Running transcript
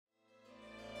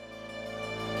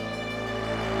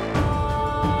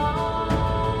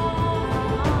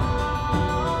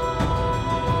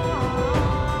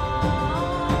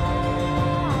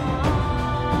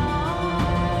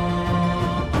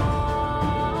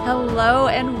Hello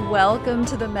and welcome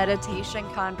to the Meditation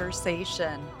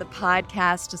Conversation, the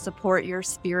podcast to support your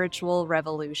spiritual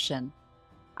revolution.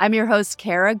 I'm your host,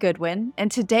 Kara Goodwin,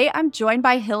 and today I'm joined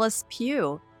by Hillis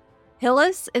Pugh.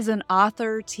 Hillis is an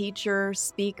author, teacher,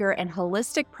 speaker, and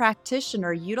holistic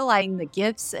practitioner utilizing the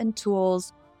gifts and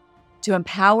tools to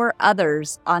empower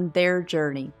others on their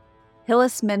journey.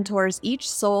 Hillis mentors each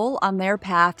soul on their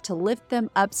path to lift them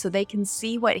up so they can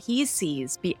see what he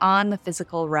sees beyond the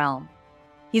physical realm.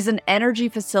 He's an energy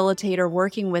facilitator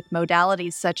working with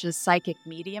modalities such as psychic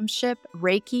mediumship,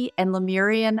 Reiki, and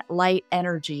Lemurian light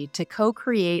energy to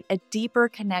co-create a deeper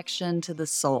connection to the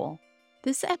soul.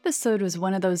 This episode was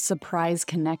one of those surprise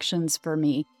connections for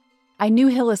me. I knew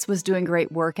Hillis was doing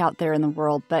great work out there in the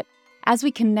world, but as we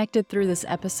connected through this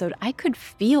episode, I could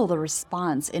feel the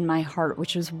response in my heart,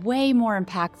 which was way more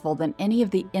impactful than any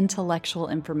of the intellectual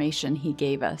information he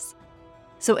gave us.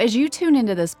 So as you tune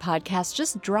into this podcast,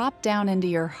 just drop down into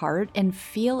your heart and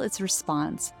feel its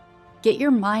response. Get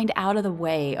your mind out of the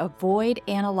way, avoid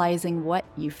analyzing what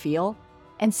you feel,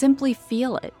 and simply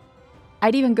feel it.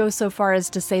 I'd even go so far as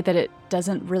to say that it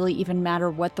doesn't really even matter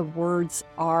what the words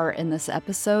are in this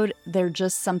episode. They're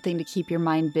just something to keep your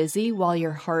mind busy while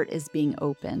your heart is being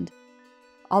opened.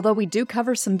 Although we do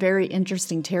cover some very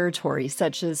interesting territory,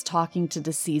 such as talking to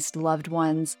deceased loved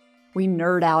ones, we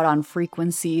nerd out on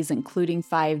frequencies, including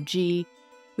 5G.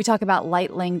 We talk about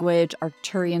light language,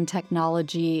 Arcturian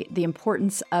technology, the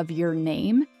importance of your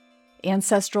name,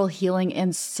 ancestral healing,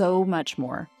 and so much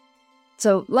more.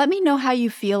 So let me know how you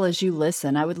feel as you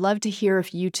listen. I would love to hear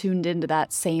if you tuned into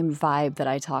that same vibe that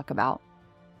I talk about.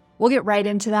 We'll get right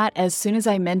into that as soon as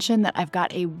I mention that I've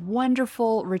got a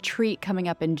wonderful retreat coming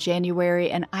up in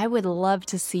January, and I would love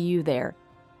to see you there.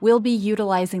 We'll be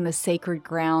utilizing the sacred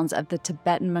grounds of the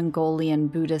Tibetan-Mongolian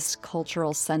Buddhist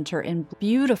Cultural Center in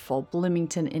beautiful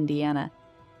Bloomington, Indiana.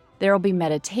 There will be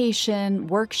meditation,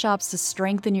 workshops to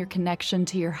strengthen your connection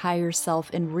to your higher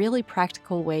self in really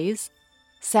practical ways,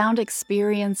 sound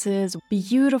experiences,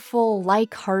 beautiful,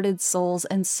 like-hearted souls,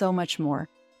 and so much more.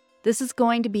 This is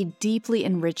going to be deeply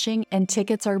enriching, and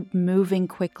tickets are moving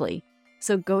quickly.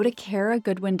 So go to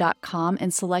karagoodwin.com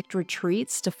and select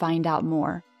retreats to find out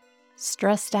more.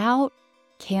 Stressed out?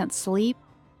 Can't sleep?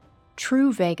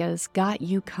 True Vega's got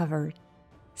you covered.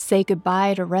 Say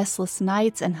goodbye to restless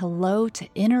nights and hello to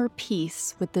inner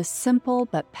peace with this simple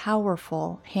but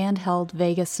powerful handheld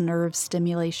vagus nerve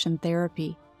stimulation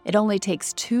therapy. It only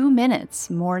takes 2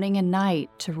 minutes morning and night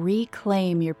to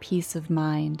reclaim your peace of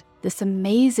mind. This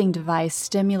amazing device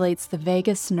stimulates the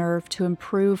vagus nerve to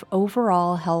improve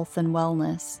overall health and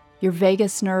wellness. Your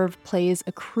vagus nerve plays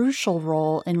a crucial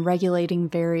role in regulating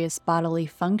various bodily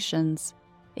functions,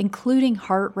 including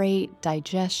heart rate,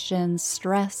 digestion,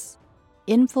 stress,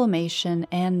 inflammation,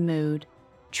 and mood.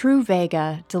 True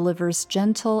Vega delivers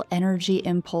gentle energy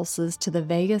impulses to the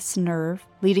vagus nerve,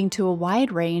 leading to a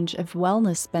wide range of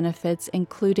wellness benefits,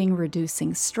 including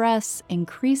reducing stress,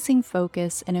 increasing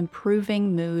focus, and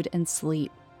improving mood and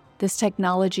sleep. This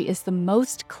technology is the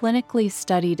most clinically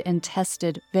studied and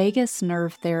tested vagus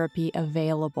nerve therapy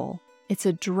available. It's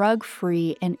a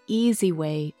drug-free and easy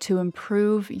way to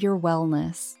improve your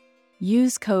wellness.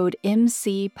 Use code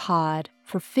MCPOD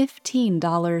for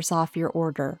 $15 off your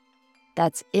order.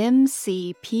 That's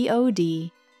MCPOD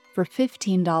for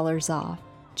 $15 off.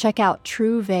 Check out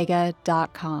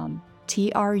TrueVega.com,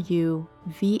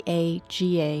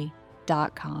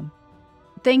 TruVaga.com.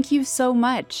 Thank you so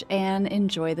much and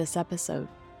enjoy this episode.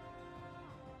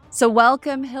 So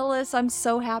welcome, Hillis. I'm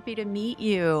so happy to meet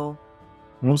you.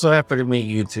 I'm so happy to meet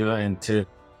you too, and to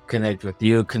connect with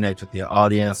you, connect with your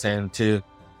audience, and to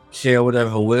share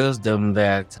whatever wisdom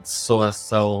that Source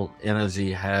Soul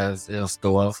Energy has in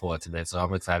store for today. So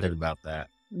I'm excited about that.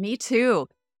 Me too.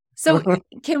 So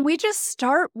can we just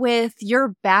start with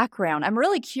your background? I'm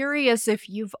really curious if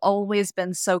you've always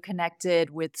been so connected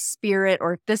with spirit,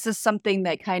 or if this is something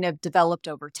that kind of developed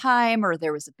over time, or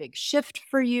there was a big shift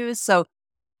for you. So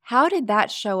how did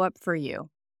that show up for you?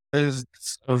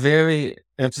 It's a very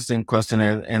interesting question.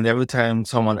 And every time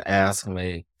someone asks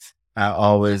me, I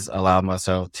always allow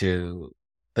myself to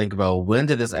think about, when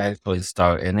did this actually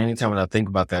start? And anytime when I think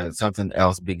about that, something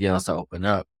else begins to open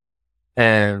up.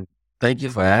 And thank you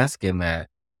for asking that.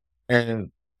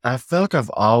 And I felt I've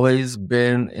always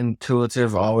been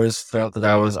intuitive, always felt that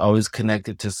I was always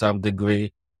connected to some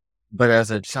degree. But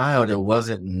as a child, it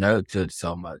wasn't nurtured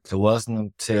so much. It wasn't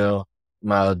until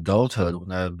my adulthood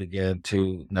when I began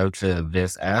to nurture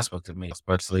this aspect of me,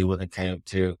 especially when it came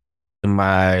to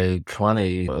my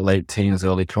 20s, late teens,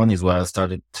 early 20s, where I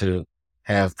started to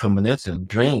have premonition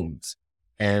dreams.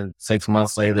 And 6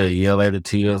 months later, a year later,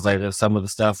 2 years later, some of the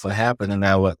stuff would happen, and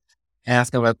I would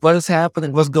asking like, "What is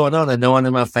happening? What's going on?" And no one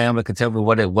in my family could tell me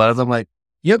what it was. I'm like,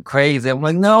 "You're crazy." I'm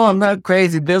like, "No, I'm not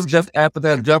crazy. This just happened.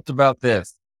 I dreamt about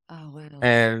this." Oh, wow.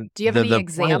 And Do you have any the point,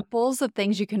 examples of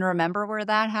things you can remember where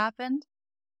that happened?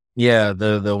 yeah,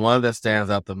 the one that stands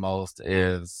out the most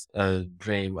is a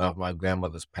dream of my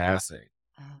grandmother's passing,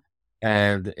 Oh.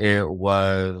 and it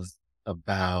was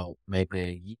about maybe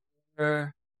a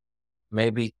year,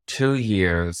 maybe 2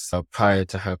 years prior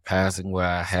to her passing, where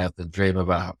I had the dream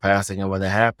about her passing, and when it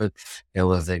happened, it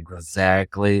was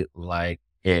exactly like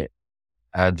it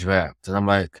I dreamt, and I'm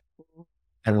like,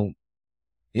 and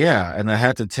yeah, and I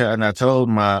had to tell, and I told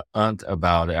my aunt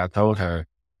about it. I told her,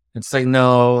 and say,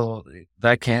 "No,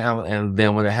 that can't happen." And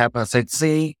then when it happened, I said,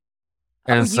 "See?"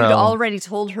 Oh, And you'd so, already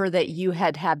told her that you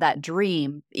had had that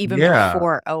dream even yeah,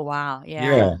 before. Oh, wow. Yeah.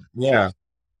 yeah, yeah.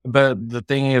 But the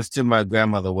thing is too, my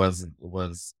grandmother was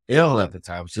ill at the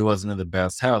time. She wasn't in the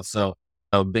best health. So,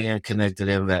 being connected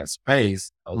in that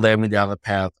space led me down the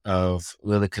path of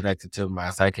really connected to my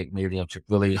psychic medium to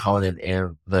really honing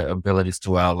in the abilities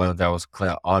to where I learned that I was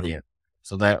clairaudient.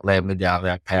 So that led me down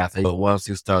that path. But once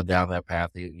you start down that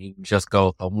path, you just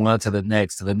go from one to the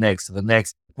next, to the next, to the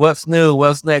next. What's new?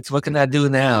 What's next? What can I do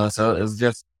now? So it's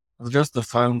just the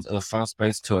fun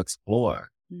space to explore.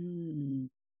 Mm.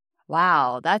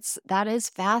 Wow, that is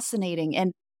fascinating,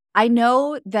 and I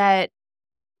know that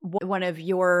one of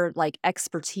your, like,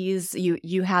 expertise,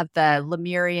 you have the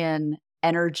Lemurian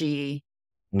energy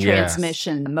Yes.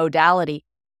 transmission modality.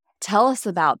 Tell us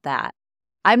about that.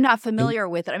 I'm not familiar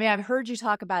with it. I mean, I've heard you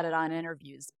talk about it on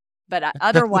interviews, but,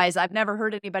 otherwise, I've never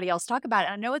heard anybody else talk about it.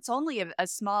 I know it's only a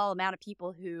small amount of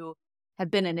people who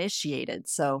have been initiated,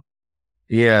 so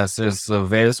Yes, it's a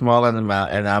very small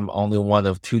amount, and I'm only one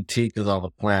of 2 teachers on the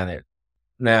planet.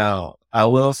 Now, I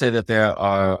will say that there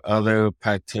are other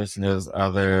practitioners,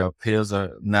 other peers,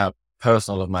 are not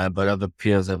personal of mine, but other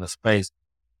peers in the space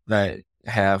that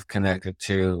have connected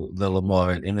to the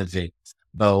Lemurian energy.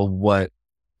 But what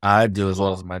I do, as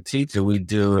well as my teacher, we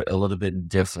do it a little bit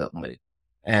differently.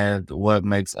 And what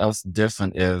makes us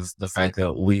different is the fact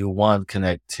that we, one,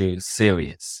 connect to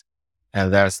Sirius.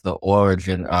 And that's the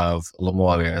origin of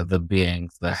Lemuria, the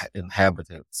beings, the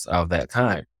inhabitants of that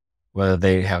time, whether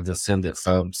they have descended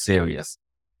from Sirius.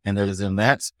 And it is in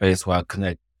that space where I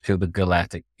connect to the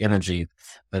galactic energy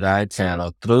that I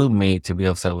channel through me to be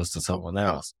of service to someone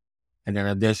else. And in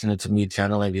addition to me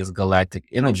channeling these galactic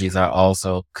energies, I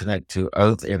also connect to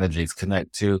earth energies,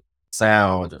 connect to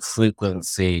sound,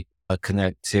 frequency,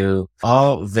 connect to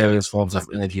all various forms of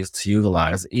energies to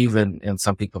utilize. Even, and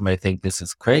some people may think this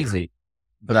is crazy,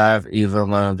 but I've even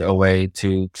learned a way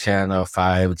to channel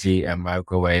 5G and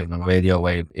microwave and radio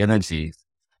wave energies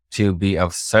to be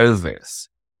of service,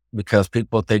 because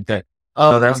people think that,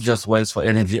 oh, that's just wasteful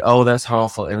energy. Oh, that's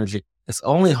harmful energy. It's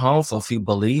only harmful if you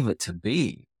believe it to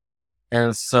be.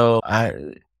 And so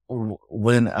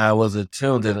when I was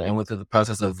attuned and went through the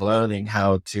process of learning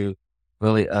how to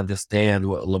really understand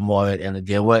what Lemoyne and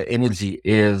again, what energy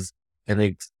is in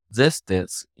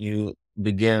existence, you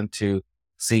begin to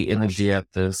see energy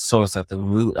at the source, at the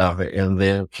root of it, and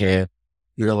then can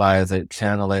utilize it,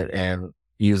 channel it, and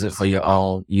use it for your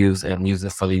own use and use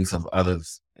it for the use of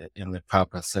others in the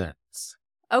proper sense.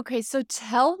 okay, so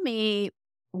tell me,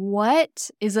 what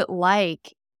is it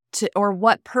like to, or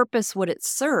what purpose would it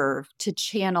serve to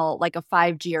channel like a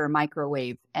 5G or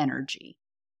microwave energy?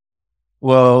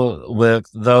 Well, with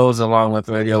those along with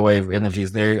radio wave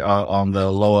energies, they are on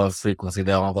the lower frequency,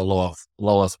 they're on the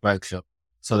lower spectrum.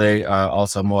 So they are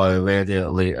also more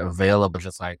readily available,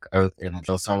 just like Earth energy.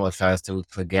 So someone tries to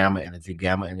for gamma energy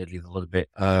is a little bit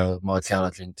more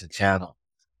challenging to channel.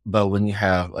 But when you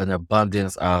have an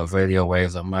abundance of radio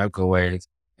waves or microwaves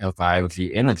and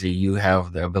 5G energy, you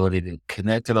have the ability to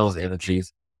connect to those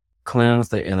energies, cleanse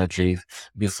the energies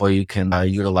before you can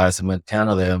utilize them and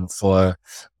channel them for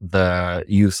the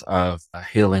use of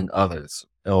healing others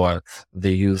or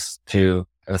the use to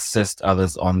assist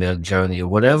others on their journey,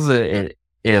 whatever it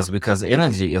is, because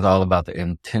energy is all about the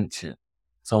intention.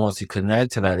 So once you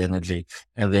connect to that energy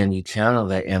and then you channel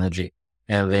that energy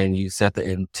and then you set the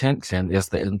intention, it's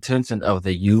the intention of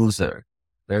the user,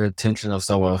 the intention of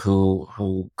someone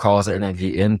who calls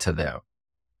energy into them.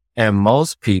 And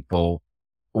most people,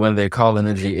 when they call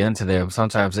energy into them,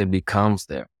 sometimes it becomes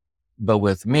them. But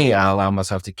with me, I allow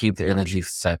myself to keep the energy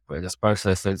separate,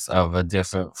 especially if it's of a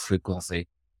different frequency.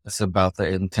 It's about the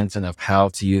intention of how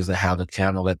to use it, how to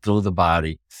channel it through the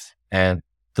body and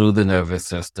through the nervous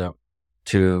system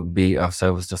to be of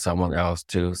service to someone else,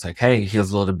 to say, hey,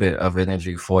 here's a little bit of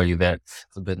energy for you that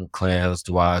has been cleansed,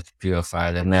 washed,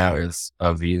 purified, and now is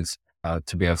of use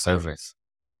to be of service.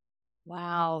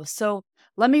 Wow. So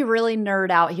let me really nerd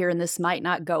out here, and this might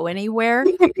not go anywhere,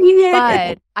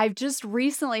 but I've just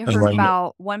recently I heard love it.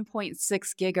 about 1.6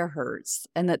 gigahertz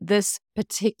and that this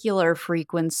particular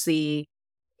frequency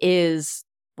is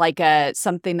like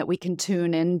something that we can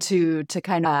tune into to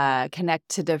kind of connect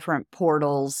to different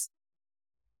portals.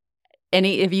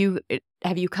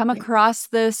 Have you come across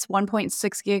this 1.6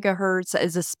 gigahertz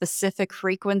as a specific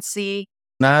frequency?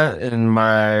 Not in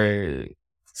my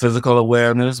physical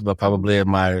awareness, but Mhm. probably in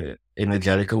my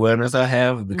energetic awareness I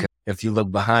have. Mhm. Because if you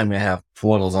look behind me, I have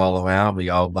portals all around me.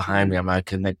 All behind me, Mhm. I might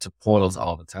connect to portals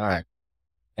all the time.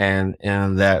 And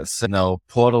in that,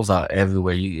 portals are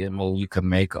everywhere. You can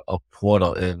make a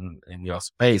portal in your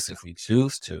space if you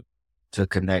choose to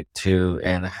connect to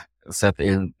and set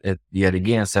yet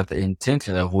again, set the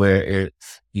intention of where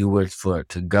you wish for it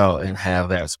to go and have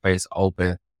that space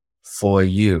open for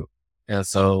you. And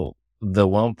so the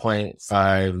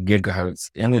 1.5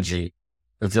 gigahertz energy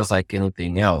is just like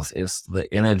anything else. It's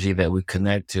the energy that we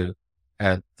connect to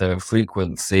at the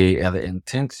frequency and the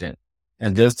intention.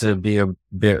 And just to be a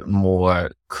bit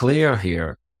more clear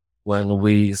here, when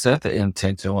we set the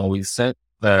intention, when we set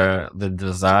the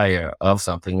desire of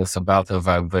something, it's about the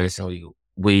vibration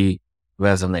we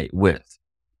resonate with.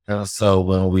 And so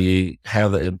when we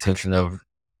have the intention of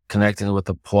connecting with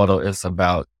the portal, it's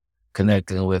about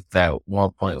connecting with that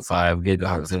 1.5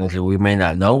 gigahertz energy. We may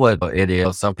not know what it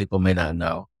is. Some people may not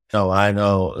know. No, I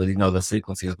know, the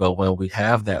frequencies, but when we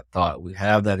have that thought, we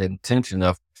have that intention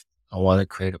of, I want to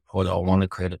create a portal. I want to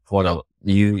create a portal.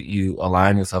 You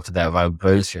align yourself to that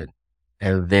vibration,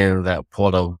 and then that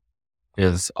portal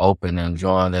is open and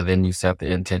drawn, and then you set the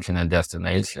intention and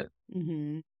destination.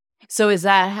 Mhm. So is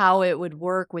that how it would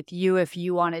work with you if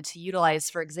you wanted to utilize,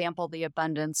 for example, the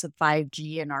abundance of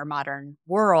 5G in our modern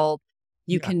world?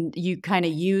 Yeah. You kind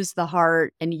of use the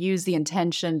heart and use the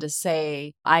intention to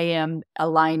say, I am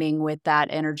aligning with that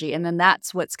energy. And then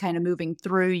that's what's kind of moving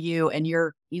through you. And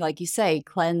like you say,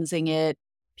 cleansing it,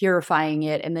 purifying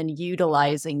it, and then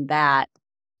utilizing that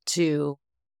to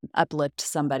uplift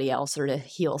somebody else or to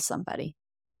heal somebody.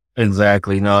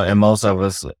 Exactly. No, and most of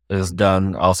us is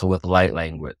done also with light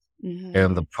language in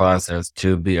the Mhm. process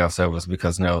to be of service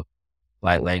because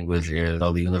light language is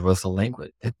the universal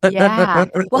language. Yeah.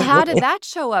 Well, how did that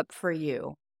show up for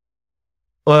you?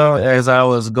 Well, as I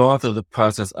was going through the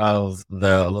process of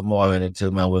the Lamar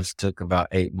Entombment, which took about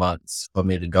 8 months for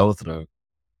me to go through,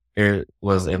 it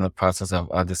was in the process of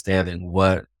understanding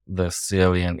what the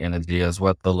Syrian energy is,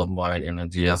 what the Lamar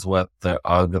energy is, what the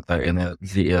Agatha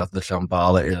energy is, the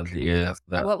Shambhala energy is,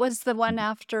 the What was the one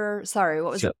after sorry,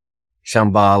 what was Sh-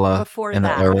 Shambhala before in the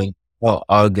that? earth. Well,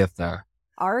 Agatha,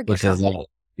 which is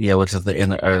Argatha. which is the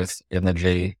inner earth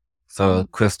energy. So Oh.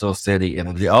 crystal city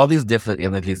energy, all these different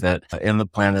energies that are in the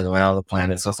planet, around the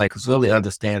planet. So it's like, it's really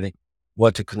understanding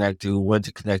what to connect to, when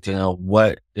to connect to,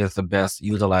 what is the best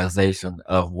utilization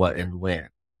of what and when.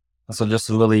 So just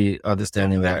really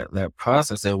understanding that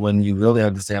process, and when you really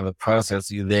understand the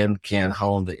process, you then can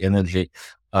hone the energy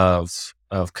of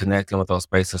connecting with those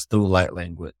spaces through light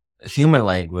language. Human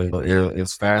language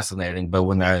is fascinating, but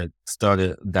when I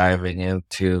started diving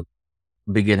into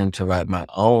beginning to write my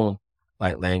own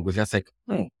light language, I think,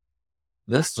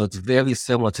 this looks very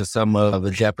similar to some of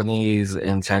the Japanese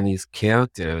and Chinese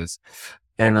characters.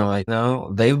 And I'm like,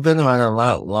 no, they've been around a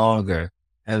lot longer.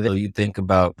 And then you think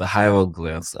about the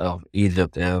hieroglyphs of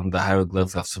Egypt and the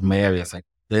hieroglyphs of Sumeria. It's like,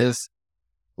 this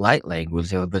light language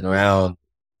has been around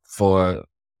for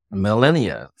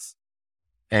millennia.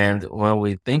 And when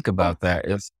we think Oh, about that,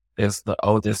 it's the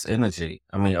oldest energy.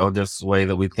 I mean, oldest way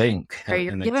that we think. sorry,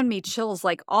 you're And giving me chills,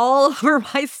 like, all over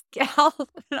my scalp,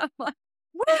 and I'm like,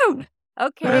 "Woo!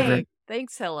 Okay.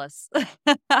 Thanks, Hillis."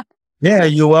 yeah,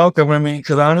 you're welcome. I mean,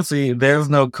 because honestly, there's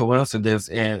no coincidence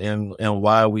in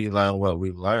why we learn what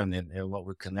we learn and what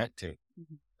we connect to.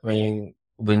 Mhm. I mean,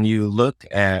 when you look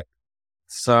at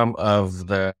some of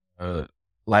the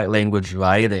light language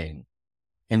writing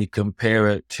and you compare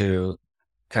it to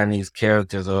Chinese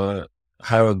characters or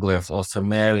hieroglyphs or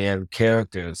Sumerian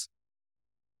characters,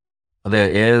 there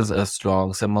is a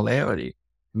strong similarity.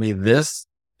 I mean, this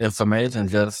information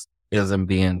just isn't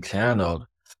being channeled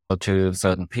to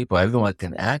certain people. Everyone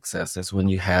can access this when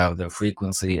you have the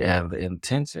frequency and the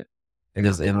intention. It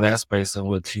is in that space in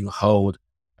which you hold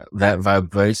that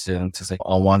vibration to say,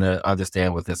 I want to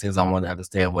understand what this is. I want to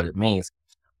understand what it means.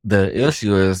 The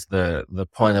issue is the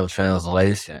point of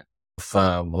translation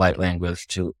from light language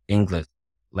to English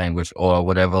language or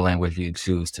whatever language you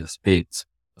choose to speak.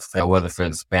 So whether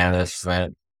it's Spanish,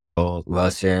 French, or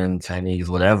Russian, Chinese,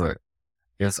 whatever,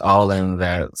 it's all in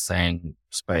that same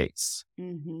space.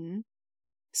 Mhm.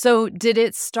 So did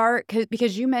it start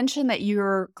because you mentioned that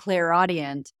you're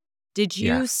clairaudient. Did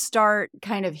you Yes. start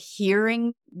kind of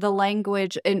hearing the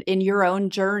language in your own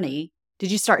journey?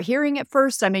 Did you start hearing it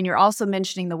first? I mean, you're also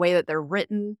mentioning the way that they're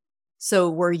written. So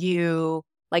were you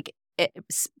like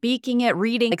speaking it,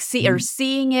 reading, like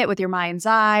seeing it with your mind's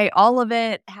eye, all of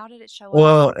it? How did it show up?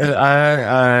 Well,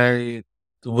 I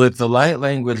with the light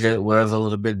language, it was a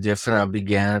little bit different. I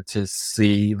began to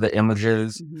see the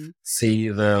images, Mhm. see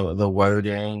the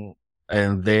wording,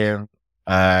 and then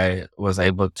I was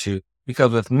able to,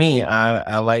 because with me,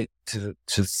 I like to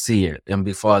see it, and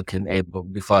before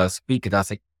I speak it, I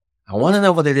say, I want to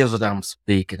know what it is that I'm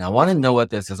speaking. I want to know what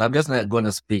this is. I'm just not going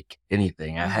to speak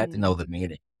anything. I had to Mhm. know the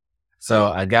meaning. So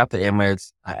I got the image,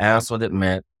 I asked what it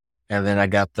meant, and then I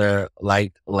got the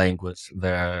light language,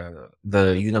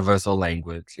 the universal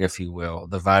language, if you will,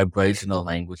 the vibrational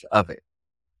language of it.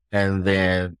 And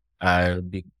then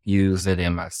use it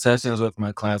in my sessions with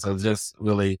my clients. I just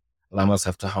really allow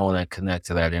myself to hone and connect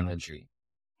to that energy.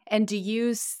 And do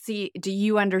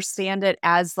you understand it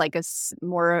as like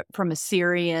more from a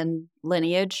Syrian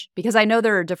lineage? Because I know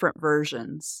there are different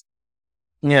versions.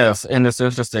 Yes, and it's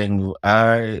interesting.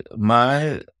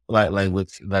 My light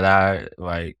language that I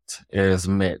liked is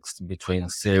mixed between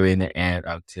Syrian and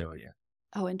Arcturian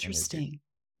Oh, energy. interesting.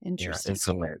 Yeah, Interesting. it's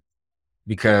a mix.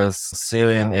 Because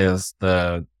Syrian is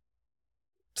the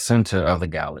center of the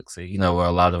galaxy, where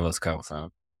a lot of us come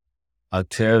from.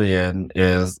 Arcturian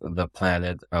is the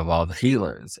planet of all the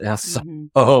healers. And so,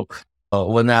 Mhm.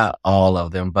 well, not all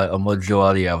of them, but a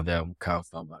majority of them come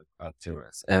from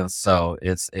Arcturus. And so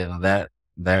it's in that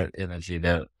energy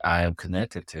that I am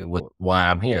connected to, why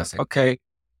I'm here. It's like, okay,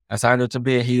 I signed up to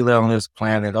be a healer on this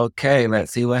planet. Okay,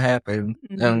 let's see what happens.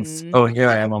 And Mhm. so here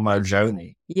I am on my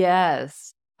journey.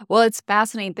 Yes. Well, it's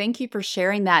fascinating. Thank you for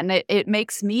sharing that. And it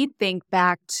makes me think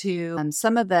back to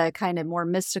some of the kind of more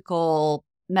mystical,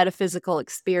 metaphysical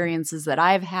experiences that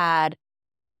I've had.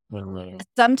 Mhm.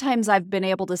 Sometimes I've been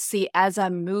able to see as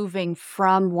I'm moving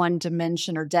from one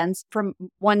dimension or from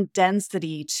one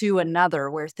density to another,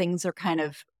 where things are kind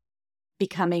of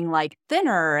becoming like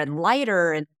thinner and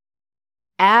lighter. And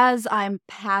as I'm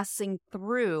passing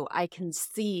through, I can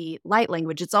see light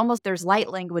language. It's almost there's light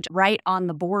language right on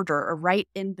the border or right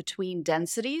in between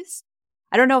densities.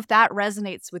 I don't know if that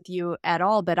resonates with you at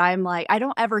all, but I'm like, I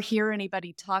don't ever hear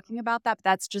anybody talking about that. But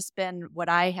that's just been what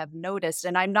I have noticed.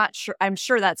 And I'm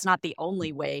sure that's not the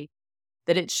only way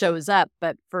that it shows up.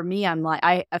 But for me, I'm like,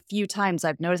 a few times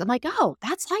I've noticed, I'm like, oh,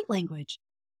 that's light language,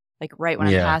 like right when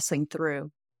I'm Yeah. passing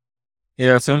through.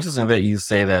 Yeah, it's interesting that you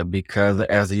say that because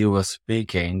as you were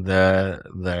speaking,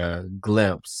 the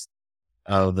glimpse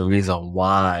of the reason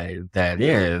why that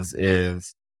is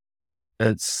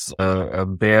it's a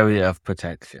barrier of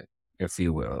protection, if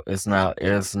you will. It's not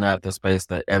the space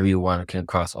that everyone can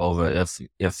cross over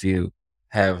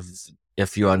have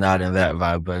if you are not in that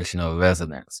vibrational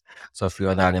resonance. So if you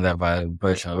are not in that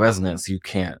vibrational resonance, you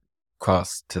can't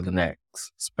cross to the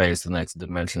next space, the next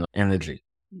dimensional energy.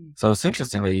 Mm. So it's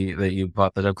interesting that you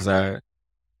brought that up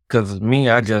because me,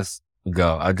 I just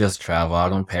go. I just travel. I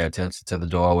don't pay attention to the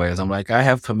doorways. I'm like, I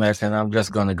have permission. I'm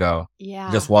just gonna go. Yeah.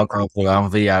 Just walk on through.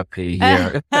 I'm VIP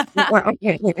here.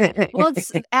 Well,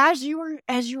 it's as you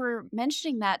were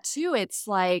mentioning that too, it's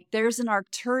like there's an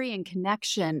Arcturian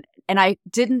connection, and I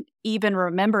didn't even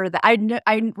remember that.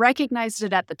 I recognized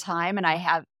it at the time, and I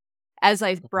have as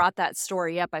I brought that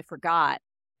story up, I forgot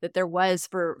that there was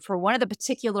for one of the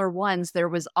particular ones, there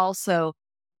was also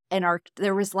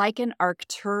there was like an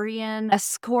Arcturian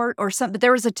escort or something.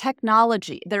 There was a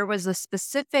technology. There was a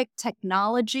specific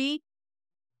technology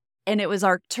and it was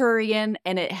Arcturian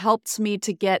and it helped me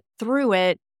to get through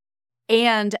it.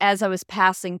 And as I was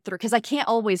passing through, because I can't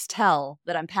always tell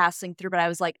that I'm passing through, but I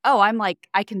was like, oh, I'm like,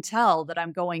 I can tell that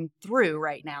I'm going through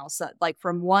right now. So, like,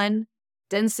 from one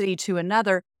density to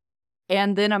another.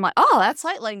 And then I'm like, oh, that's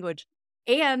light language.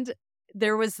 And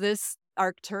there was this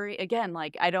Arcturian, again,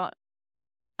 like, I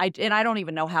don't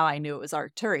even know how I knew it was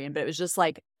Arcturian, but it was just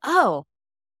like, oh,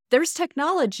 there's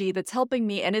technology that's helping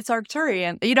me and it's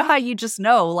Arcturian. You know how you just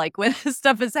know, like, when this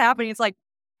stuff is happening, it's like,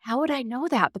 how would I know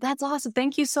that? But that's awesome.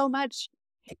 Thank you so much.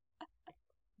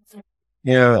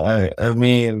 Yeah, I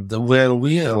mean, when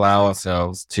we allow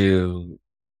ourselves to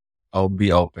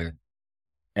be open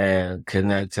and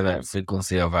connect to that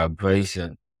frequency of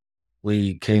vibration,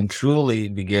 we can truly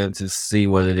begin to see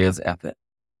what it is at the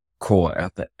core,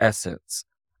 at the essence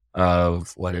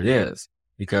of what it is.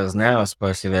 Because now,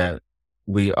 especially that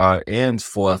we are in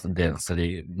fourth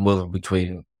density,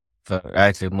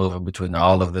 actually moving between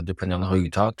all of the, depending on who you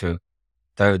talk to,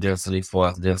 third density,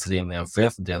 fourth density, and then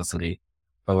fifth density.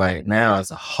 But right now,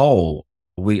 as a whole,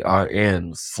 we are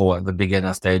in for the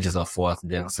beginning stages of fourth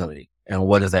density. And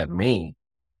what does that mean?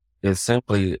 It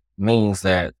simply means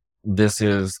that this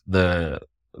is the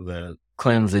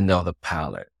cleansing of the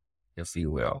palate, if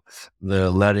you will, the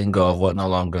letting go of what no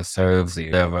longer serves you,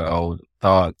 whatever old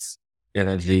thoughts,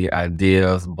 energy,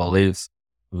 ideas, beliefs,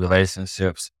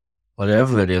 relationships,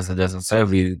 whatever it is that doesn't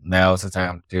serve you. Now is the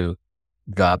time to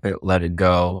drop it, let it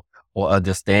go, or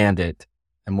understand it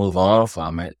and move on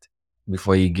from it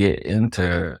before you get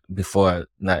into, before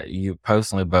not you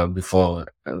personally, but before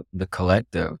the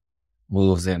collective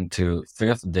moves into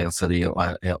fifth density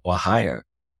or higher.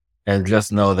 And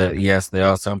just know that, yes, there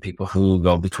are some people who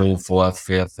go between fourth,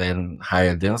 fifth, and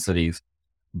higher densities,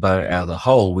 but as a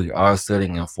whole, we are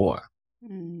sitting in four.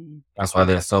 Mm. That's why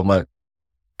there's so much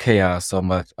chaos, so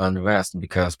much unrest,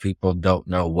 because people don't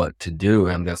know what to do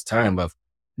in this time of,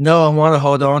 no, I want to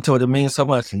hold on to it. It means so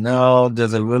much. No,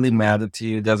 does it really matter to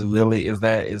you? Does it really,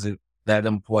 is it that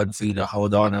important for you to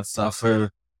hold on and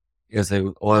suffer?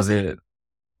 Or is it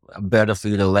better for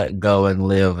you to let go and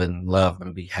live and love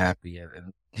and be happy?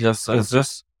 And just, it's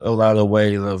just a lot of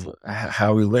ways of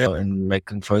how we live and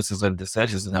making choices and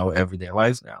decisions in our everyday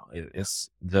lives now. It's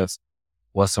just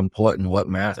what's important, what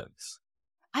matters.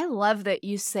 I love that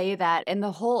you say that. And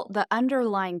the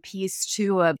underlying piece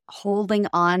too of holding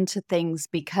on to things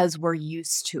because we're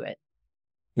used to it.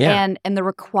 Yeah. And the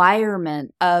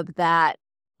requirement of that,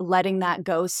 letting that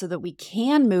go so that we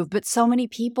can move. But so many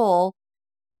people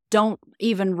don't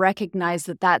even recognize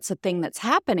that that's a thing that's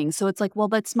happening. So it's like, well,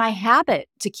 that's my habit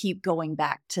to keep going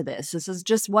back to this. This is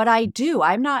just what I do.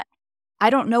 I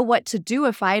don't know what to do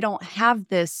if I don't have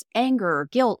this anger or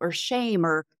guilt or shame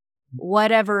or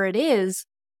whatever it is.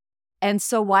 And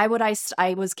so why would I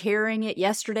was carrying it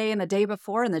yesterday and the day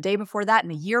before that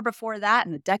and the year before that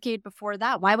and the decade before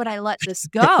that. Why would I let this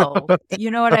go?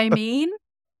 You know what I mean?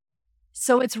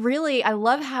 So it's really, I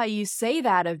love how you say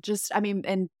that of just, I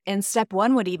mean, and step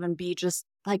one would even be just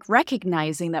like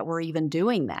recognizing that we're even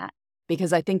doing that,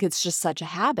 because I think it's just such a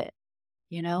habit,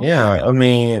 you know? Yeah, I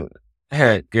mean,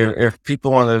 heck, if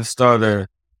people want to start a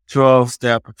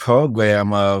 12-step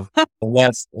program of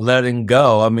letting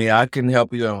go, I mean, I can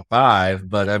help you in 5,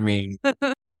 but I mean,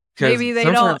 because Maybe they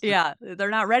don't, sometimes, yeah, they're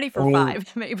not ready I for mean,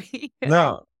 5, maybe.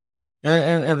 no.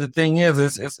 And the thing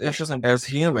is, it's interesting, as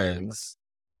humans,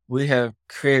 we have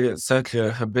created such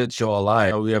a habitual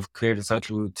life. We have created such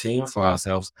a routine for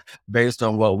ourselves based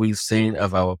on what we've seen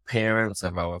of our parents,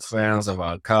 of our friends, of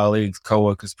our colleagues,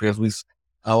 coworkers, peers.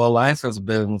 Our life has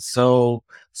been so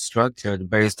structured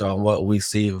based on what we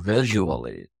see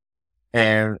visually.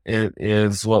 And it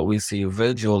is what we see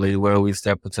visually where we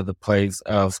step into the place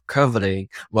of coveting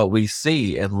what we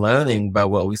see and learning by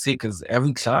what we see. Because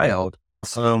every child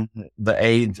from the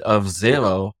age of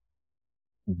 0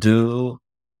 do,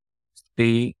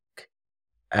 speak,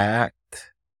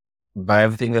 act by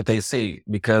everything that they see,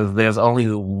 because there's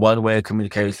only one way of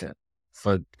communication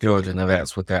for children, and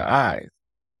that's with their eyes.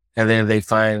 And then they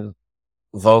find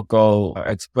vocal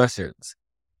expressions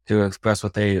to express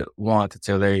what they want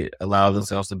until they allow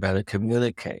themselves to better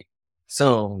communicate.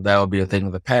 Soon that will be a thing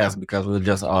of the past, because we'll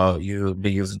just all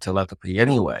be using telepathy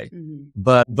anyway. Mhm.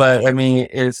 But I mean,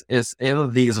 it's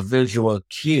in these visual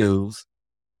cues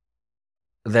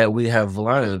that we have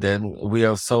learned, and we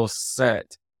are so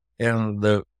set in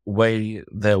the way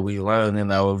that we learn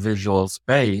in our visual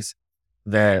space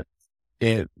that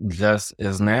it just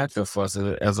is natural for us,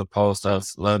 as opposed to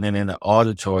us learning in an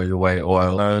auditory way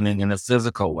or learning in a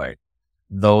physical way.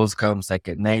 Those come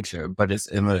second nature, but it's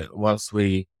in the, once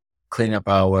we clean up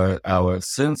our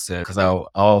senses, because our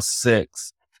all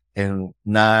 6 and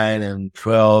 9 and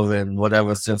 12 and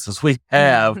whatever senses we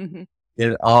have,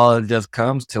 it all just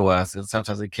comes to us, and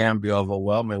sometimes it can be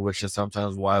overwhelming, which is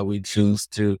sometimes why we choose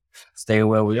to stay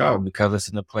where we are, because it's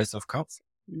in a place of comfort.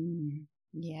 Mm.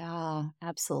 Yeah,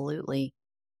 absolutely.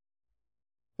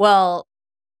 Well,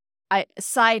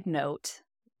 side note,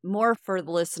 more for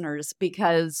the listeners,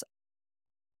 because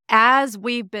as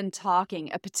we've been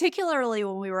talking, particularly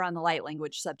when we were on the light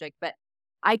language subject, but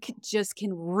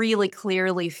can really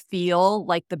clearly feel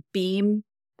like the beam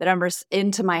that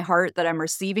into my heart that I'm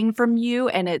receiving from you.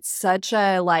 And it's such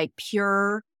a like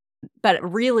pure, but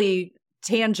really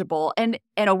tangible. And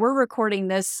we're recording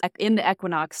this in the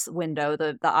equinox window,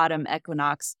 the autumn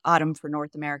equinox, autumn for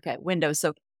North America window.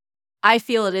 So I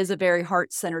feel it is a very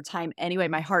heart centered time anyway.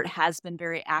 My heart has been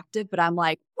very active, but I'm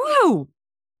like, whoo,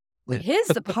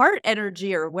 his heart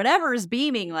energy or whatever is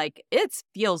beaming, like it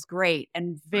feels great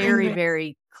and very,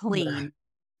 very clean.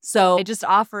 So I just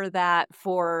offer that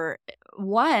for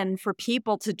for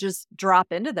people to just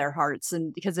drop into their hearts,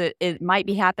 and because it might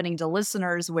be happening to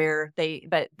listeners where they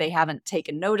haven't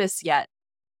taken notice yet.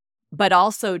 but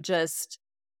also just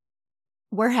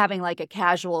we're having like a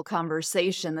casual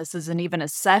conversation. This isn't even a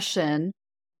session.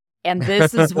 And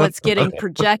this is what's getting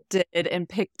projected and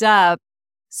picked up.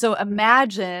 So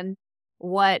imagine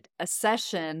what a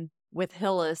session with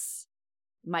Hillis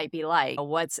might be like,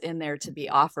 what's in there to be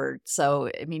offered.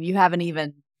 So, I mean, you haven't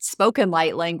even spoken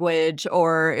light language,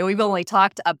 or we've only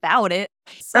talked about it.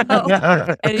 So,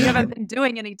 and you haven't been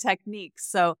doing any techniques.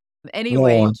 So,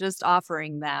 anyway, Yeah. just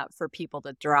offering that for people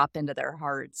to drop into their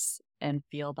hearts and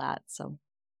feel that. So,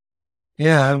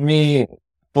 Yeah, I mean,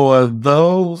 for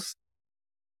those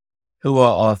who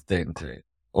are authentic,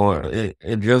 or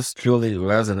it just truly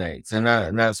resonates.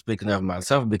 And not speaking of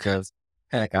myself, because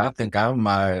heck, I think I'm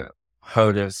my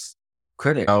hardest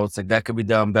critic. I would say that could be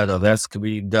done better. That could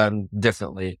be done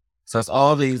differently. So it's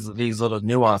all these little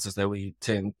nuances that we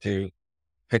tend to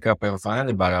pick up and find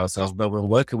about ourselves. But when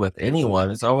working with anyone,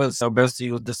 it's always our best to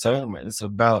use discernment. It's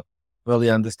about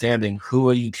really understanding who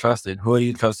are you trusting? Who are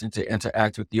you trusting to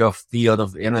interact with your field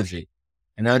of energy?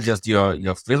 And not just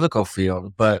your physical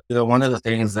field, but one of the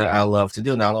things that I love to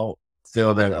do, and I don't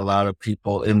feel that a lot of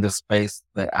people in the space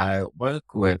that I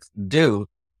work with do,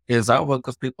 is I work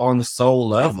with people on the soul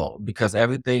level, because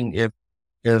everything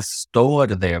is stored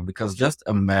there. Because just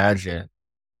imagine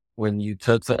when you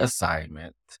took the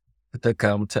assignment to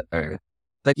come to Earth.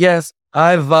 Like, yes,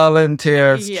 I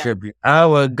volunteer as yeah, tribute. I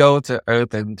would go to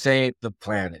Earth and save the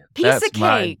planet. piece of That's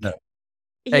my cake. goal.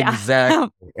 Yeah.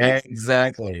 Exactly.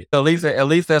 Exactly. At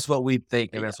least that's what we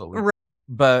think, and Yeah. that's what we.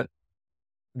 But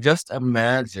just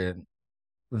imagine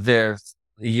there's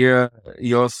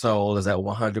your soul is at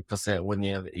 100% when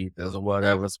you're in the ethers or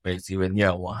whatever space you're in.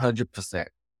 Yeah, 100%.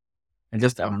 And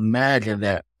just imagine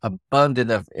that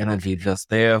abundant of energy just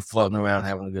there floating around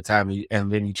having a good time.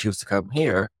 And then you choose to come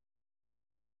here.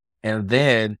 And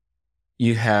then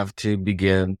you have to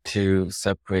begin to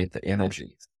separate the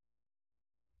energies.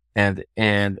 And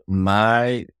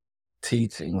my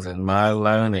teachings and my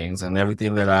learnings and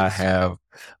everything that I have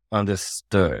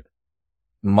understood,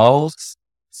 most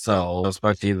so,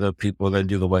 especially the people that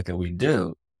do the work that we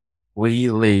do, we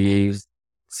leave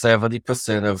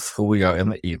 70% of who we are in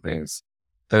the ethers,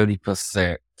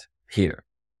 30% here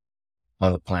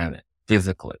on the planet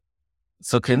physically.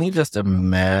 So can you just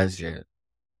imagine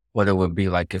what it would be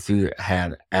like if you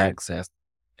had access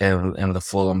and the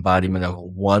full embodiment of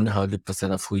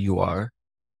 100% of who you are?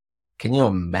 Can you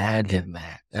imagine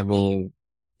that? I mean,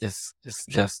 just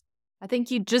I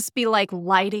think you'd just be like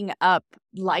lighting up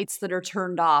lights that are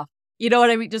turned off. You know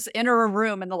what I mean? Just enter a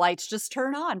room and the lights just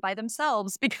turn on by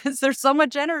themselves because there's so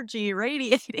much energy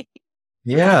radiating.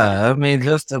 yeah. I mean,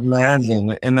 just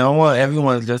imagine. And I want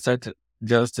everyone just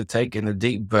to take in a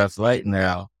deep breath right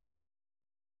now.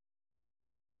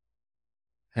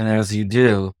 And as you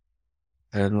do,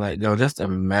 and like, just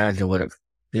imagine what it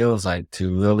feels like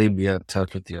to really be in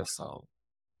touch with your soul,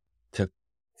 to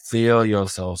feel your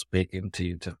soul speaking to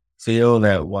you, to feel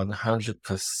that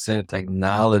 100%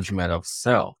 acknowledgement of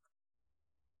self,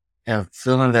 and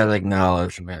feeling that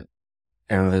acknowledgement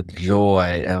and the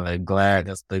joy and the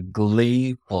gladness, the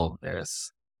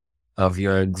gleefulness of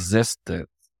your existence,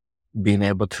 being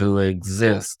able to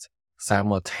exist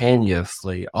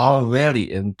simultaneously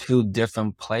already in two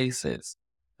different places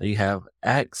that you have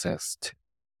access to,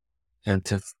 and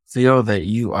to feel that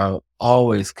you are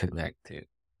always connected,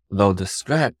 though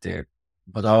distracted,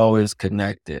 but always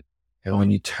connected. And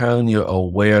when you turn your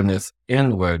awareness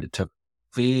inward to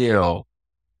feel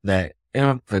that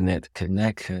infinite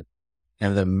connection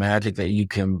and the magic that you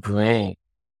can bring,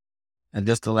 and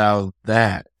just allow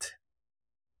that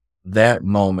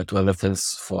moment, whether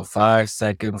it's for 5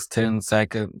 seconds, 10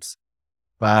 seconds,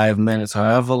 5 minutes,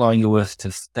 however long you wish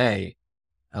to stay,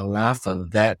 allow for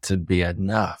that to be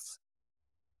enough.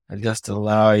 And just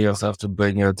allow yourself to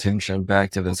bring your attention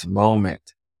back to this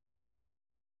moment.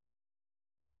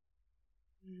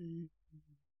 Mm.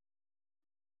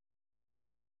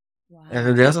 And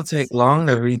Wow, it doesn't take that's long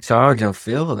to recharge and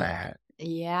feel that.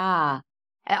 yeah.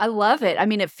 I love it. I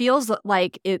mean, it feels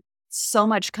like it so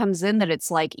much comes in that it's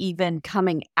like even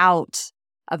coming out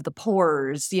of the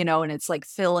pores, and it's like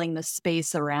filling the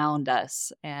space around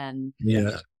us. And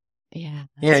Yeah. yeah,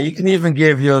 Yeah, that's you can even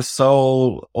give your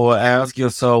soul or ask your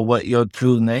soul what your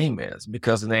true name is,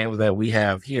 because the name that we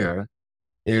have here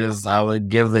is our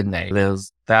given name.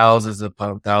 There's thousands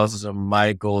upon thousands of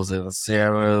Michaels and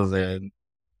Sarahs and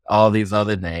all these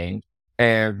other names.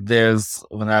 And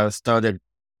when I started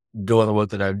doing the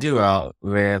work that I do, I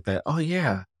read that, oh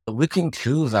yeah, we can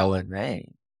choose our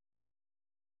name.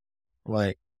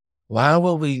 Like, why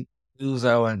would we choose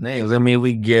our names? I mean,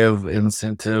 we give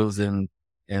incentives and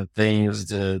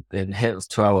things and hints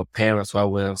to our parents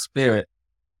while we're in spirit.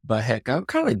 But heck, I'm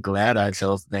kind of glad I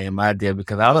chose the name I did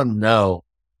because I don't know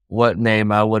what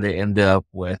name I would have ended up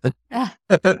with. Ah,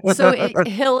 so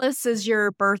Hillis is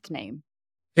your birth name.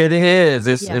 It is.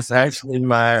 Yeah. It's actually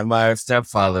my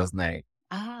stepfather's name.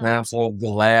 And Ah. I'm so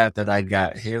glad that I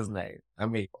got his name. I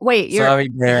mean, Wait, you're sorry,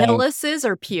 man. Hillis's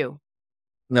or Pugh?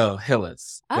 No,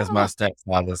 Hillis is my Oh.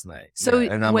 stepfather's name. Yeah. So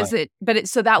And I'm was like, it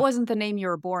so that wasn't the name you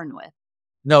were born with?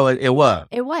 no, it was.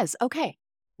 It was. Okay.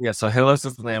 Yeah, so Hillis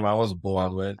is the name I was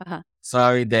born with. Uh-huh.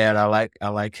 Sorry, Dad. I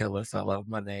like Hillis. I love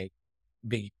my name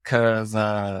because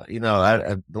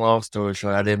long story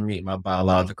short, I didn't meet my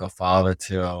biological father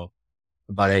till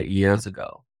about 8 years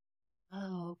ago.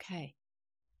 Oh, okay.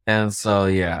 And so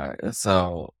yeah,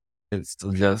 so it's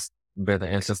just been an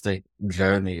interesting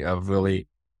journey of really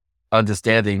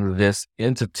understanding this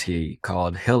entity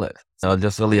called Hillis. So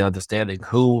just really understanding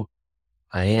who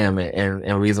I am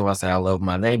and reason why I say I love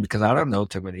my name because I don't know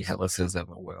too many Hillises in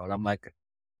the world. I'm like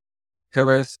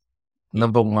Hillis Y-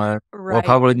 number one, or Right.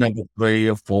 probably number 3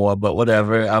 or 4, but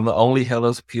whatever. I'm the only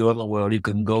Hillis Pugh in the world. You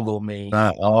can Google me,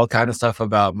 all kind of stuff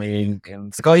about me, and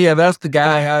it's like, oh yeah, that's the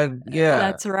guy. Yeah,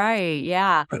 That's right.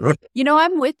 Yeah.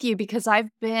 I'm with you because I've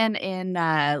been in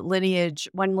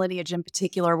one lineage in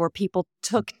particular where people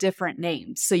took different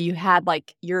names. So you had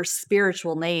like your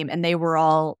spiritual name and they were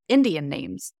all Indian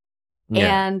names.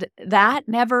 yeah, And that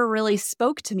never really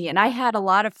spoke to me. And I had a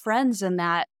lot of friends in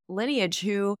that lineage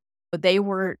who they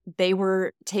were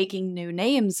taking new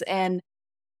names and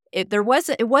it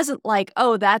wasn't like,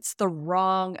 oh, that's the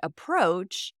wrong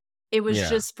approach. It was yeah,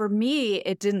 just for me,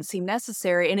 it didn't seem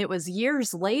necessary. And it was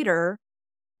years later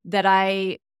that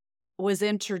I was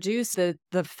introduced to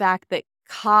the fact that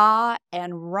Ka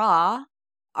and Ra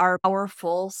are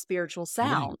powerful spiritual yeah,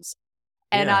 sounds.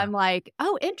 And yeah, I'm like,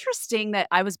 oh, interesting that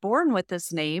I was born with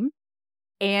this name.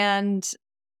 And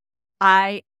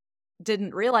I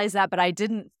didn't realize that, but I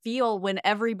didn't feel when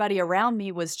everybody around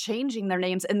me was changing their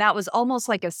names. And that was almost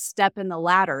like a step in the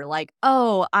ladder. Like,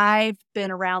 oh, I've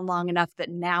been around long enough that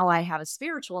now I have a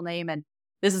spiritual name. And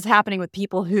this is happening with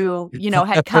people who,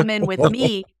 had come in with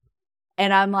me.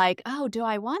 And I'm like, oh, do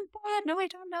I want that? No, I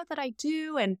don't know that I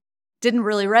do. And didn't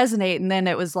really resonate. And then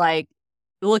it was like,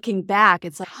 looking back,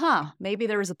 it's like, maybe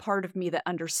there was a part of me that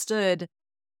understood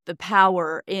the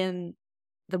power in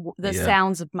the yeah,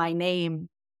 sounds of my name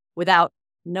without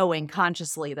knowing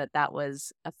consciously that that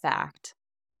was a fact.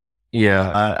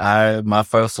 yeah. I my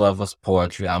first love was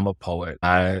poetry. I'm a poet.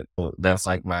 That's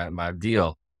like my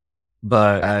deal.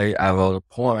 But I wrote a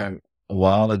poem a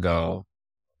while ago,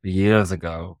 years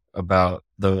ago, about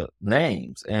the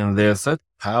names, and there's such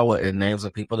power in names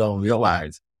that people don't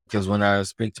realize. Because when I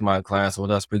speak to my clients,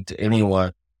 when I speak to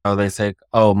anyone, they say,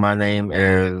 "Oh, my name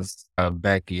is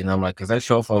Becky," and I'm like, "Is that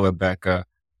short for Rebecca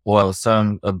or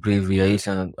some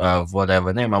abbreviation of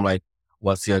whatever name?" I'm like,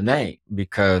 "What's your name?"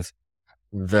 Because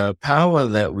the power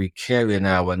that we carry in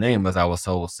our name is our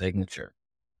soul signature.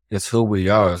 It's who we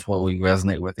are. It's what we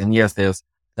resonate with. And yes, there's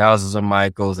thousands of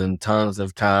Michaels and tons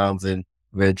of Toms and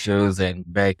Richards and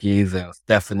Beckys and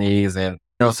Stephanies and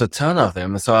it's a ton of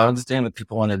them. And so I understand that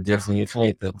people want to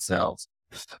differentiate themselves.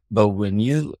 But when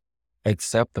you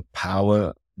accept the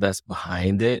power that's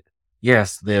behind it,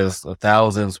 yes, there's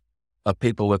thousands of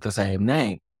people with the same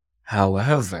name.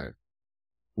 However,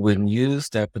 when you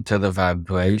step into the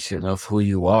vibration of who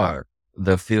you are,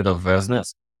 the field of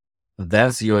resonance,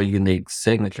 that's your unique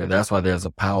signature. That's why there's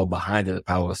a power behind it, a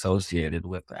power associated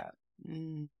with that.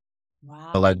 Mm, So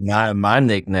wow. like my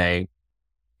nickname,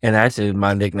 and actually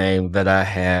my nickname that I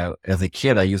had as a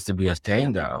kid, I used to be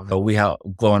ashamed of. So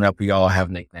growing up, we all have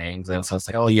nicknames. And so it's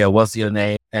like, oh yeah, what's your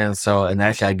name? And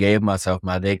actually I gave myself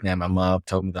my nickname. My mom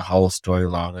told me the whole story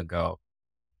long ago.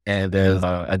 And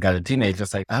I got a teenager,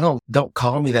 it's like, don't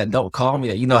call me that. Don't call me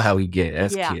that. You know how we get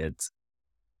as Yeah. kids.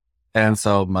 And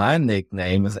so my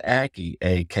nickname is Aki,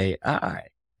 AKI.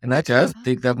 And actually, I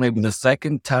think that may be the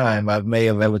second time I may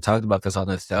have ever talked about this on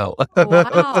the show.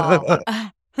 Wow.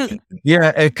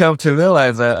 Yeah, and come to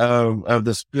realize that of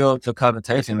the spiritual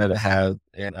connotation that it has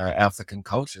in our African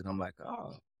culture. And I'm like,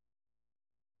 oh.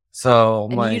 So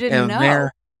I'm And you like, didn't and then, know.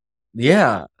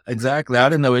 yeah, exactly. I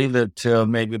didn't know either till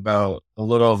maybe about a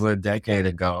little over a decade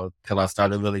ago, till I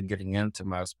started really getting into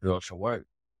my spiritual work.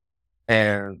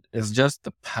 And it's just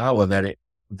the power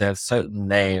that certain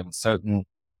names, certain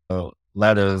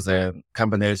letters and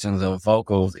combinations of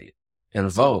vocals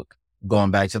invoke,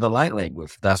 going back to the light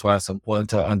language. That's why it's important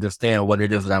to understand what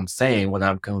it is that I'm saying, what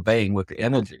I'm conveying with the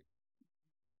energy.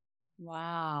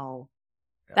 Wow.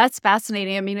 Yeah. That's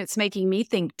fascinating. I mean, it's making me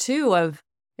think too of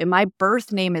and my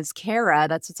birth name is Kara.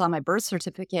 That's what's on my birth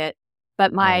certificate.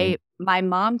 But Mhm. my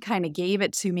mom kind of gave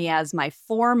it to me as my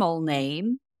formal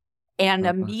name. And Mhm.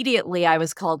 immediately I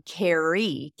was called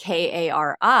Carrie, Kari,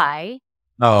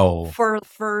 Oh. for the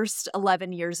first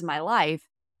 11 years of my life.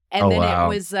 And Oh, then it wow.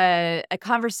 was a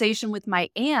conversation with my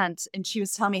aunt, and she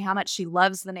was telling me how much she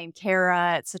loves the name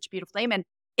Kara. It's such a beautiful name. And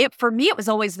for me, it was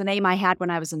always the name I had when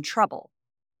I was in trouble.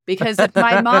 Because if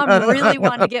my mom really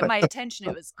wanted to get my attention,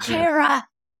 it was Kara.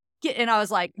 And I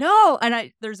was like, no.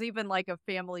 And there's even like a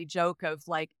family joke of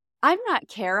like, I'm not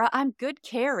Kara, I'm good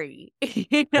Carrie.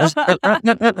 You know?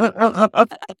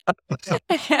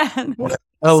 And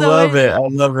I so love it, I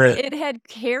love it. it had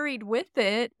carried with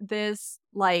it this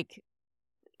like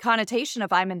connotation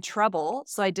of I'm in trouble.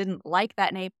 So I didn't like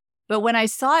that name. But when I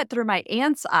saw it through my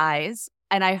aunt's eyes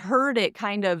and I heard it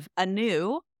kind of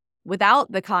anew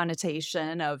without the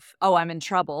connotation of, oh, I'm in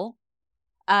trouble,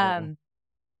 Mhm. um,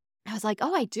 I was like,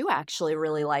 oh, I do actually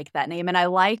really like that name. And I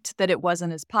liked that it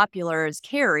wasn't as popular as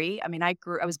Carrie. I mean, I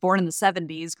was born in the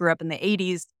 70s, grew up in the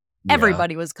 80s. Yeah.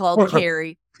 Everybody was called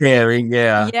Carrie. Scary,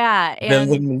 yeah. Yeah.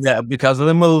 And Yeah, because of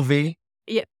the movie.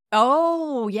 yeah.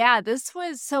 Oh, yeah.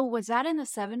 Was that in the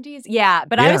 70s? Yeah.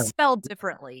 But I was Yeah. spelled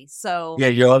differently. So Yeah,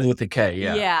 you're on with the K,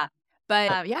 yeah. yeah.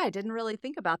 But yeah, I didn't really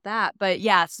think about that. But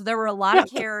yeah, so there were a lot of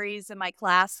Carries in my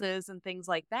classes and things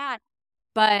like that.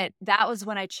 But that was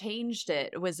when I changed it.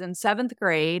 It was in 7th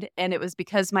grade, and it was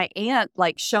because my aunt,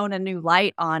 like, shone a new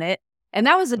light on it, and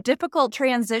that was a difficult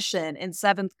transition in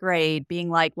 7th grade being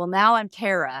like, "Well, now I'm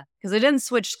Kara," because I didn't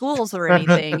switch schools or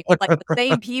anything, like, the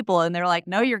same people, and they're like,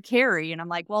 "No, you're Carrie," and I'm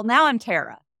like, "Well, now I'm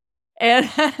Kara." And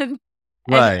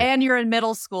Right. and you're in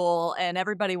middle school, and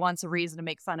everybody wants a reason to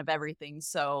make fun of everything,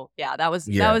 so, yeah, that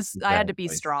Yeah, was I had to be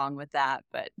exactly, strong with that,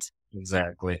 but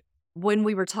exactly. when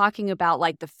we were talking about,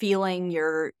 like, the feeling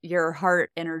your heart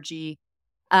energy,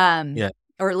 um, Yeah.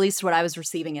 or at least what I was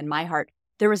receiving in my heart,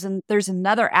 there's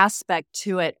another aspect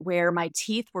to it where my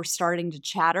teeth were starting to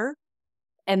chatter,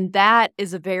 and that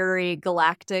is a very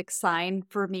galactic sign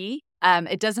for me.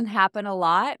 It doesn't happen a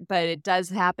lot, but it does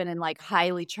happen in, like,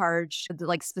 highly charged,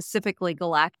 like, specifically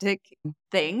galactic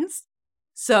things.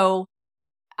 So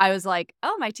I was like,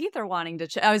 "Oh, my teeth are wanting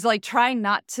to I was, like, trying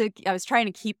not to I was trying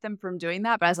to keep them from doing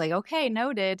that, but I was like, "Okay,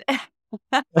 noted."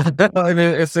 I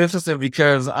mean, it's interesting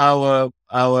because our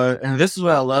and this is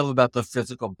what I love about the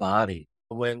physical body.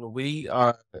 When we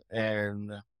are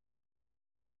in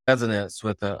resonance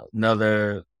with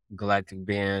another galactic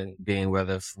being,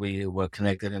 whether if we were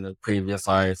connected in a previous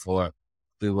life or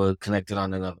we were connected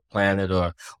on another planet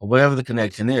or whatever the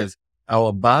connection is,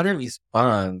 our body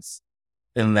responds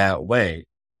in that way.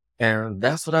 And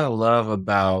that's what I love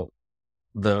about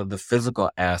the physical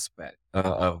aspect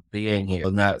of being here.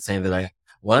 I'm not saying that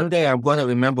one day I'm going to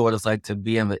remember what it's like to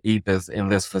be in the ethers in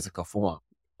this physical form,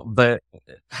 but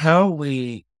how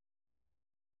we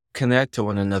connect to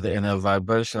one another in a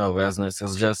vibrational resonance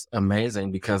is just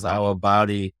amazing because our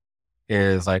body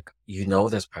is like, you know,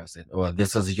 this person, or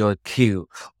this is your cue,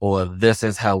 or this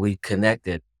is how we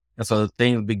connected. And so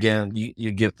things begin,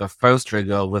 you get the first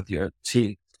trigger with your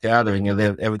cheek gathering, and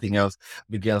then everything else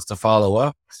begins to follow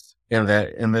up in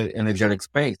the energetic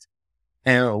space.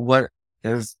 And what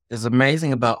is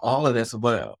amazing about all of this,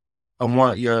 what I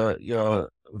want your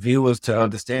viewers to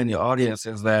understand, your audience,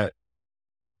 is that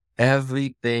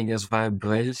everything is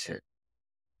vibration.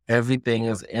 Everything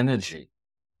is energy.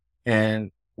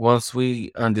 And once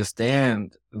we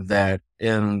understand that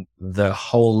in the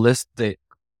holistic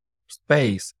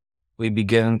space, we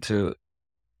begin to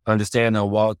understand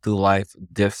and walk through life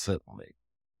differently.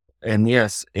 And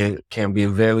yes, it can be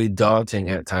very daunting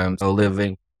at times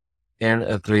living in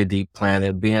a 3D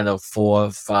planet, being a 4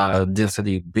 or 5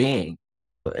 density being.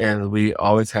 And we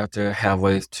always have to have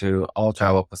ways to alter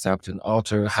our perception,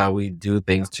 alter how we do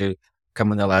things to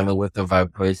come in alignment with the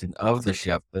vibration of the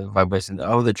shift, the vibration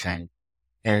of the change.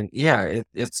 And yeah,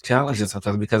 it's challenging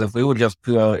sometimes because if we were just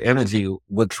pure energy,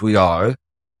 which we are,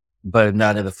 but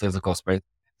not in the physical space,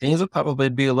 things would probably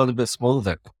be a little bit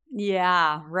smoother.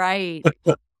 Yeah, right.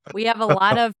 We have a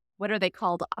lot of what are they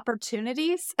called?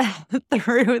 Opportunities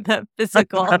through the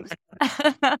physical.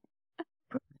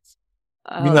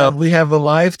 You Oh, know, that's we have a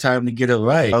lifetime to get it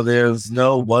right. There's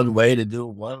no one way to do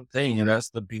one thing, and that's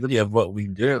the beauty of what we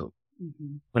do.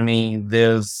 mhm. I mean,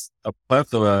 there's a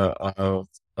plethora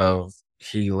of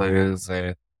healers,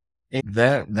 and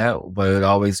that word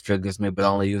always triggers me, but I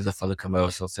only use it for the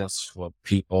commercial sense for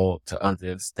people to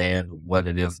understand what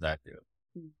it is that I do.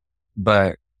 Mm.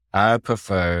 But I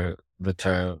prefer the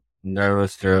term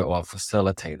nourisher or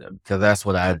facilitator because that's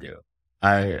what I do.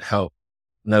 I help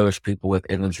nourish people with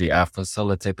energy. I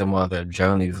facilitate them on their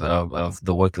journeys of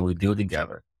the work that we do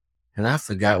together. And I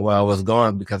forgot where I was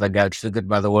going because I got triggered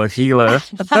by the word healer.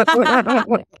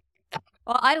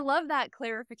 Well, I love that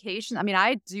clarification. I mean,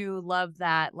 I do love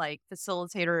that, like,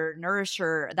 facilitator,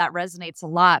 nourisher, that resonates a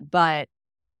lot, but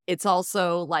it's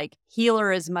also like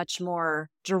healer is much more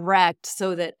direct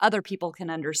so that other people can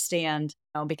understand,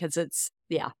 because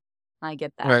yeah, I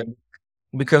get that. Right.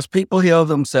 Because people heal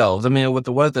themselves. I mean, with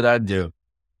the work that I do,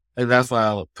 and that's why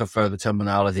I prefer the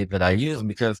terminology that I use,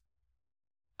 because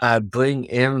I bring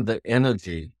in the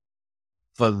energy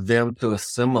for them to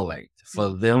assimilate, for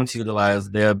Mhm. them to utilize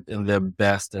in their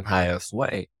best and highest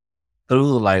way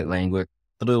through light language,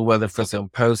 through whether it's in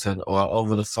person or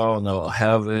over the phone or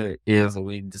however it is that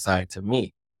we decide to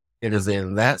meet. It is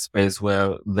in that space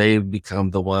where they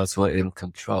become the ones who are in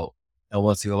control. And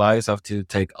once you allow yourself to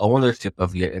take ownership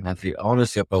of your energy,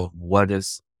 ownership of what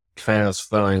is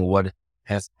transferring, what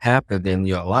has happened in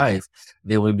your life,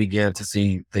 then we begin to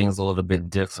see things a little bit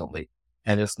differently.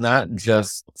 And it's not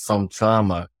just from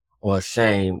trauma or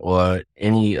shame or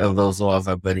any of those laws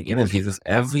of vibrating energies. It's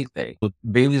everything.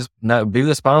 Not be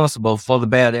responsible for the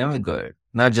bad and the good,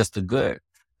 not just the good,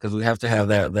 because we have to have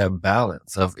that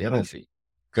balance of energy.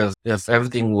 Because if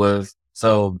everything was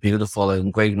so beautiful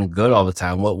and great and good all the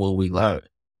time, what will we learn?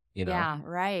 You know? Yeah,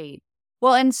 right.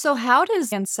 Well, and so how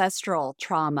does ancestral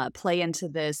trauma play into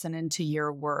this and into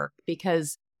your work?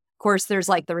 Because, of course, there's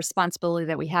like the responsibility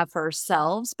that we have for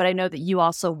ourselves, but I know that you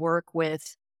also work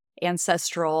with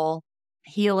ancestral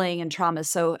healing and trauma.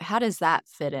 So, how does that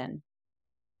fit in?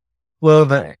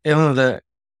 Well, in the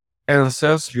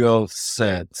ancestral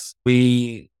sense,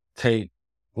 take,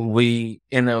 we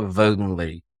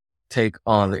inadvertently take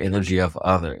on the energy of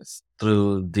others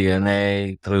through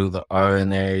DNA, through the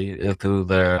RNA, through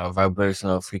their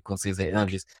vibrational frequencies and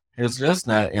energies. It's just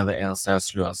not in the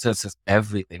ancestral sense, it's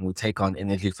everything. We take on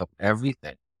energy from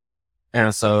everything.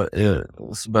 And so,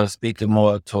 but speaking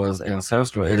more towards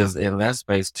ancestral, it is in that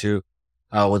space too.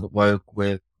 I would work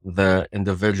with the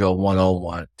individual one on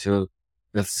one to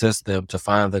assist them to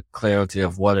find the clarity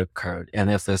of what occurred and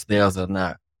if it's theirs or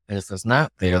not. And if it's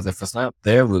not theirs, if it's not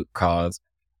their root cause,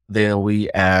 then we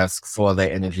ask for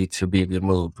the energy to be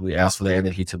removed. We ask for the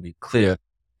energy to be clear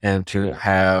and to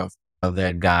have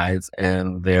their guides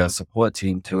and their support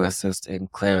team to assist in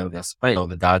clearing their space. So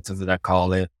the doctors that I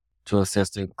call in to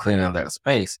assist in clearing that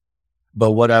space.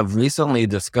 But what I've recently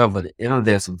discovered in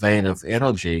this vein of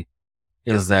energy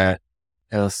is that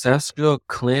ancestral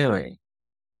clearing,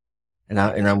 and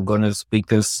I'm going to speak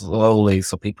this slowly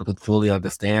so people can truly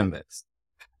understand this,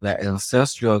 that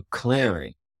ancestral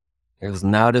clearing is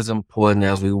not as important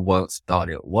as we once thought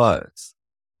it was.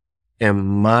 In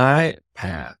my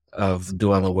path of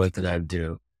doing the work that I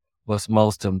do, what's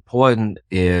most important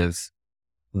is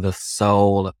the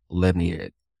soul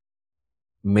lineage,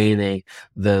 meaning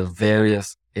the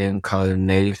various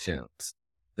incarnations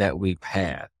that we've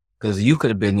had. Because you could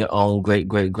have been your own great,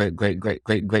 great, great, great, great,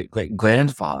 great, great, great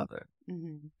grandfather.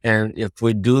 Mhm. And if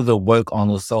we do the work on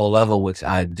the soul level, which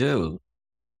I do,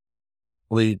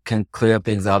 we can clear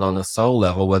things out on the soul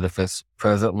level, whether it's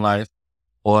present life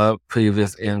or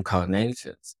previous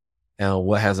incarnations and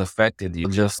what has affected you.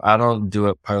 I don't do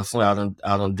it personally. I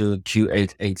don't do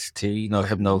QHHT,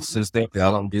 hypnosis therapy. I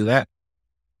don't do that.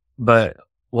 But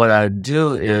what I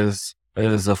do is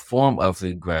a form of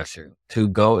regression to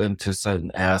go into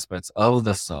certain aspects of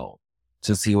the soul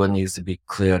to see what needs to be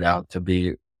cleared out to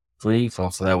be free from,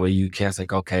 so that way you can say,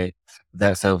 okay,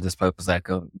 that serves this purpose, that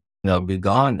could, be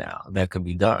gone now. That could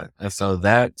be done. And so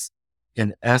that's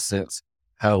in essence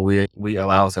how we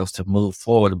allow ourselves to move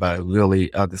forward by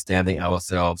really understanding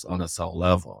ourselves on a soul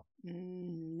level.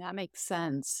 That makes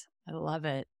sense. I love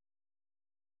it.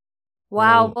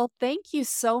 Wow. Well, thank you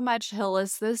so much,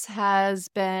 Hillis. This has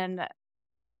been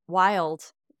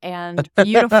wild and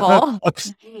beautiful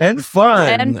And and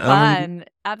fun. I mean, fun.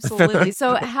 Absolutely.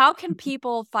 So, how can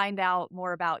people find out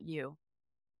more about you?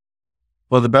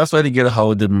 well, the best way to get a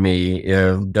hold of me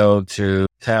is go to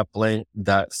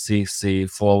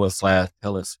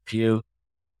taplink.cc/Hillis Pugh.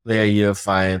 There you'll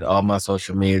find all my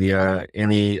social media,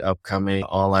 any upcoming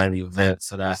online events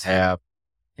that I have,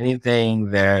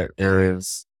 anything that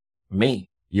is me,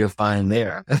 you'll find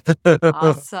there.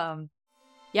 Awesome.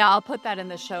 Yeah, I'll put that in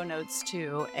the show notes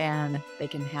too, and they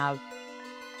can have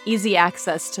easy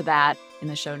access to that in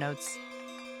the show notes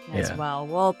as Yeah. well.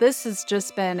 Well, this has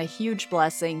just been a huge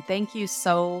blessing. Thank you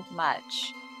so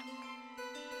much.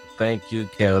 Thank you,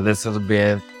 Kayla. This has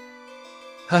been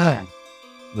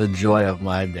the joy of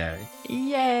my day.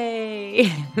 Yay.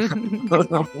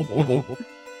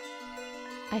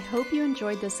 I hope you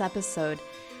enjoyed this episode.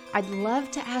 I'd love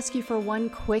to ask you for one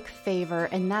quick favor,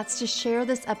 and that's to share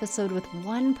this episode with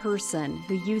one person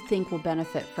who you think will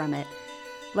benefit from it.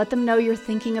 Let them know you're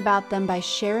thinking about them by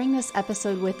sharing this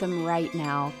episode with them right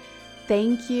now.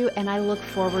 Thank you, and I look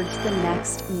forward to the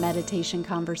next meditation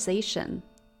conversation.